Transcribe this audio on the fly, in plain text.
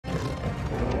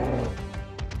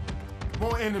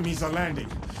More enemies are landing.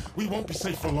 We won't be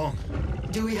safe for long.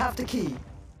 Do we have the key?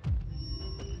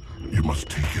 You must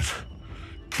take it.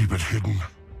 Keep it hidden.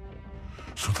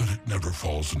 So that it never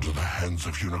falls into the hands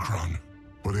of Unicron.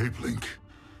 But Apelink,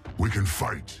 we can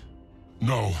fight.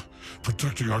 No.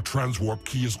 Protecting our transwarp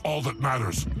key is all that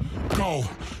matters. Go!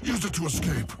 Use it to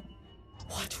escape!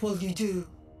 What will you do?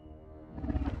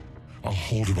 I'll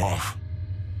hold him off.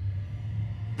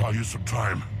 Buy you some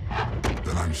time.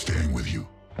 Then I'm staying with you.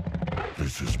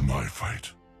 This is my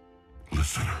fight.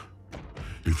 Listen.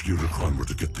 If Unicron were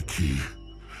to get the key,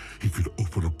 he could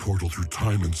open a portal through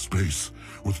time and space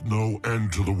with no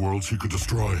end to the worlds he could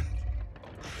destroy.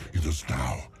 It is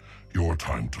now your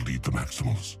time to lead the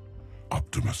Maximals.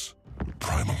 Optimus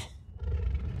Primal.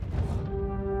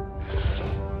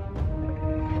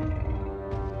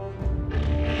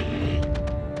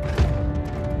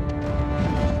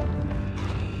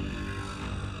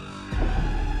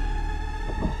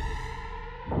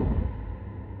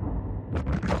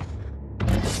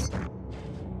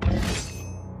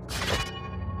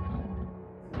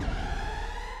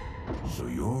 So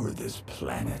you're this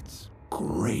planet's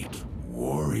great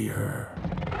warrior.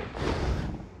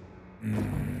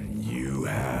 You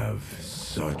have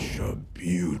such a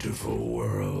beautiful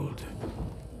world.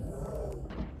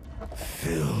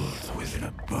 Filled with an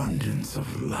abundance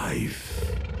of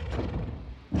life.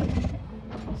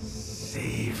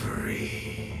 Savory.